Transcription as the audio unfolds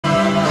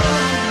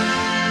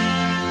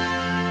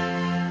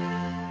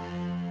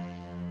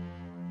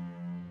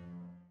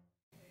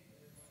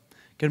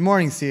Good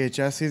morning,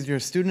 CHS. These are your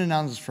student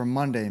announcements for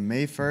Monday,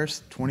 May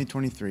 1st,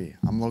 2023.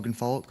 I'm Logan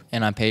Falk.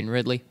 And I'm Peyton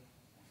Ridley.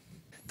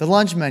 The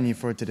lunch menu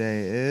for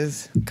today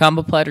is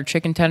Combo platter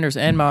chicken tenders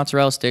and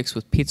mozzarella sticks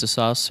with pizza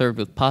sauce served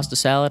with pasta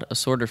salad,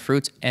 assorted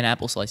fruits, and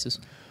apple slices.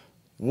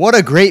 what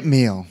a great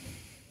meal.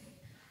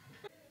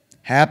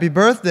 Happy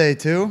birthday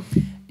to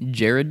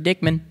Jared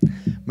Dickman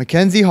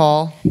Mackenzie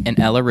Hall. and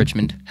Ella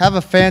Richmond. Have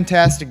a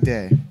fantastic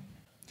day.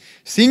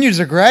 Seniors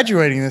are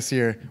graduating this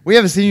year. We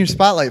have a senior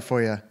spotlight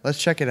for you.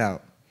 Let's check it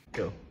out.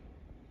 Go.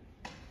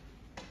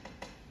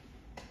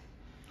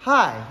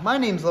 Hi, my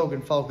name's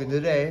Logan Falk, and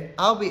today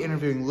I'll be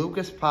interviewing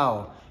Lucas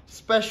Powell,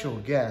 special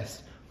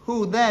guest,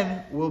 who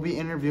then will be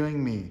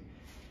interviewing me.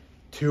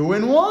 2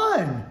 in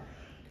 1.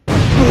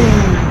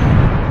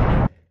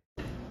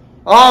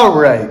 All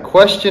right,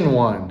 question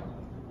 1.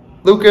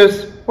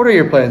 Lucas, what are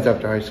your plans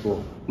after high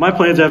school? My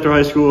plans after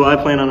high school, I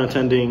plan on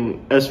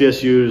attending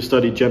SVSU to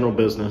study general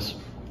business.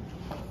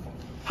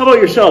 How about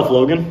yourself,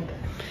 Logan?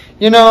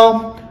 You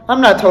know, I'm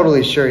not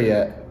totally sure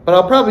yet, but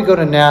I'll probably go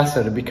to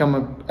NASA to become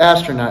an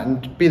astronaut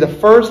and be the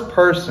first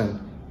person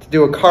to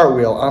do a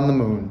cartwheel on the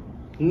moon.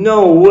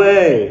 No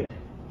way!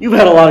 You've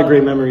had a lot of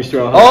great memories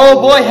throughout high Oh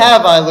school. boy,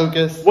 have I,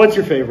 Lucas. What's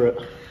your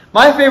favorite?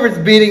 My favorite's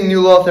beating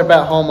New Lothrop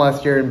at home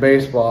last year in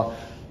baseball.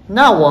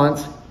 Not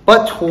once,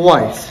 but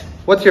twice.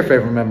 What's your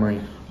favorite memory?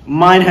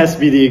 Mine has to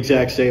be the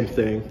exact same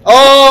thing.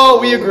 Oh,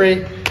 we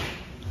agree.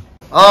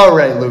 All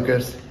right,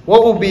 Lucas.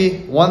 What will be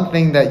one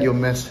thing that you'll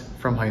miss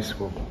from high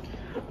school?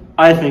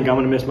 I think I'm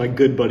going to miss my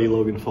good buddy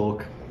Logan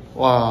Falk.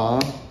 Wow.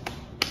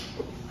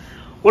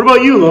 What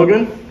about you,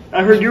 Logan?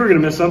 I heard you were going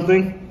to miss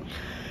something.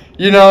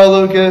 You know,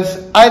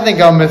 Lucas, I think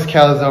I'll miss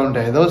calzone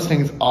day. Those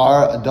things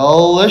are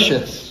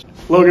delicious.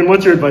 Logan,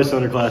 what's your advice to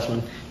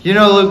underclassmen? You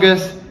know,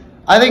 Lucas,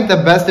 I think the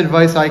best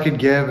advice I could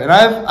give, and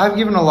I've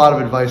given a lot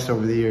of advice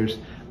over the years,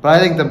 but I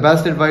think the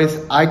best advice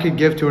I could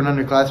give to an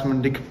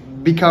underclassman to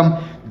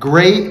become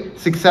great,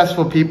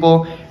 successful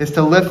people is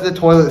to lift the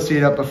toilet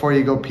seat up before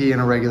you go pee in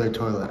a regular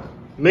toilet.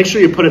 Make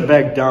sure you put it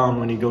back down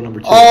when you go number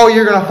 2. Oh,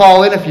 you're going to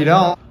fall in if you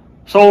don't.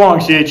 So long,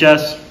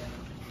 CHS.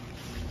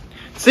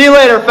 See you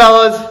later,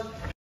 fellas.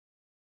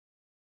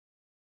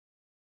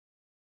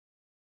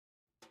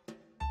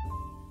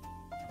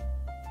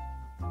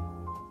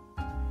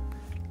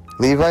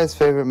 Levi's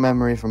favorite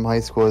memory from high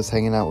school is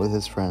hanging out with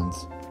his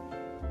friends.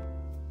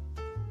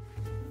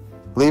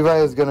 Levi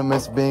is going to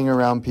miss being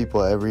around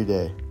people every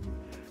day.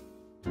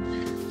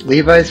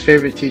 Levi's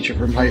favorite teacher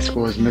from high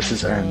school is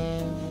Mrs.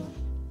 N.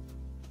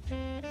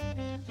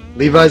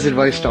 Levi's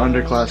advice to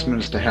underclassmen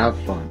is to have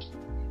fun.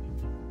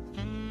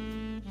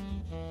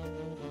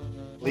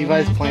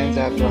 Levi's plans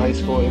after high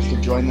school is to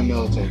join the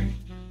military.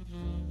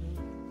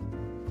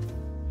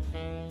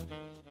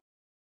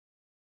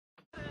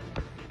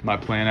 My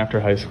plan after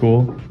high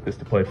school is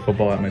to play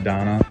football at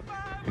Madonna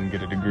and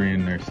get a degree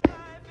in nursing.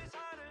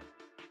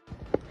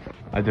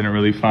 I didn't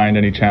really find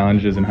any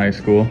challenges in high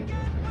school.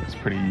 It's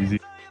pretty easy.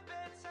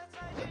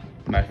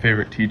 My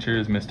favorite teacher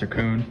is Mr.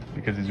 Kuhn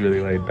because he's really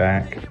laid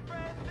back,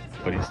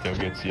 but he still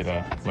gets you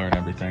to learn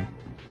everything.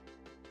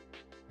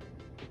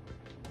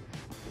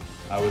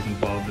 I was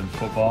involved in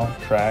football,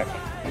 track,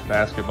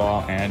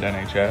 basketball, and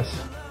NHS.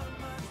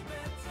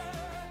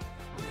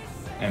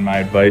 And my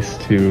advice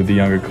to the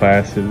younger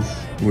classes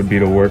would be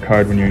to work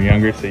hard when you're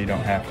younger so you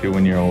don't have to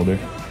when you're older.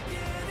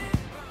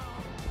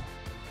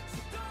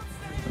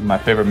 My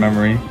favorite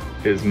memory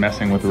is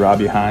messing with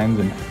Robbie Hines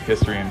in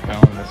history and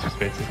film in Mr.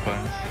 Space's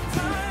class.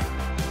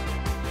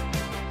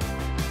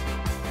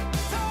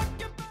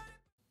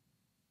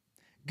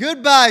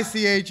 Goodbye,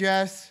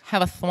 CHS.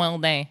 Have a swell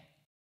day.